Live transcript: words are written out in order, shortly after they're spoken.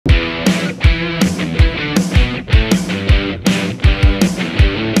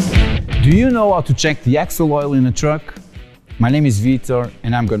Do you know how to check the axle oil in a truck? My name is Vitor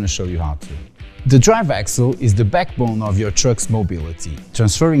and I'm going to show you how to. The drive axle is the backbone of your truck's mobility,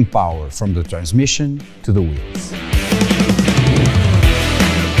 transferring power from the transmission to the wheels.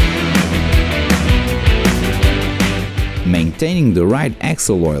 Maintaining the right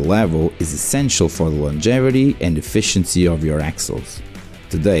axle oil level is essential for the longevity and efficiency of your axles.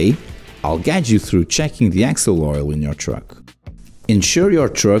 Today, I'll guide you through checking the axle oil in your truck. Ensure your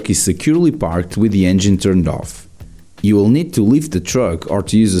truck is securely parked with the engine turned off. You will need to leave the truck or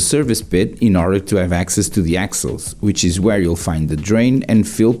to use a service pit in order to have access to the axles, which is where you'll find the drain and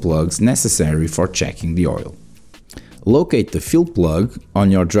fill plugs necessary for checking the oil. Locate the fill plug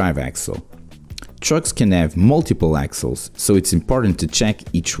on your drive axle. Trucks can have multiple axles, so it's important to check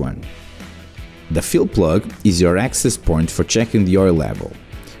each one. The fill plug is your access point for checking the oil level,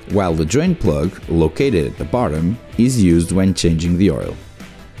 while the drain plug, located at the bottom, is used when changing the oil.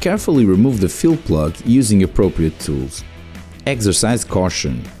 Carefully remove the fill plug using appropriate tools. Exercise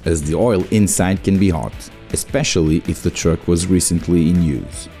caution, as the oil inside can be hot, especially if the truck was recently in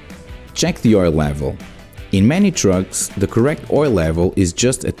use. Check the oil level. In many trucks, the correct oil level is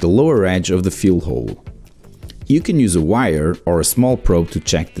just at the lower edge of the fill hole. You can use a wire or a small probe to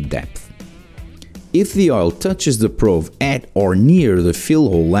check the depth. If the oil touches the probe at or near the fill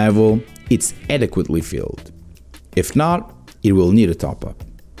hole level, it's adequately filled. If not, it will need a top-up.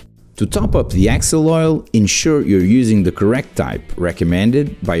 To top up the axle oil, ensure you're using the correct type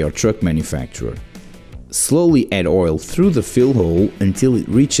recommended by your truck manufacturer. Slowly add oil through the fill hole until it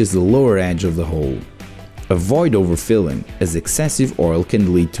reaches the lower edge of the hole. Avoid overfilling, as excessive oil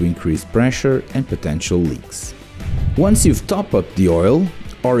can lead to increased pressure and potential leaks. Once you've topped up the oil,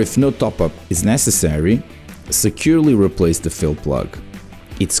 or if no top-up is necessary, securely replace the fill plug.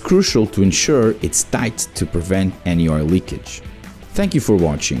 It's crucial to ensure it's tight to prevent any oil leakage. Thank you for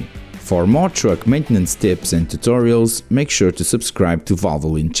watching. For more truck maintenance tips and tutorials, make sure to subscribe to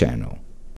Valvoline channel.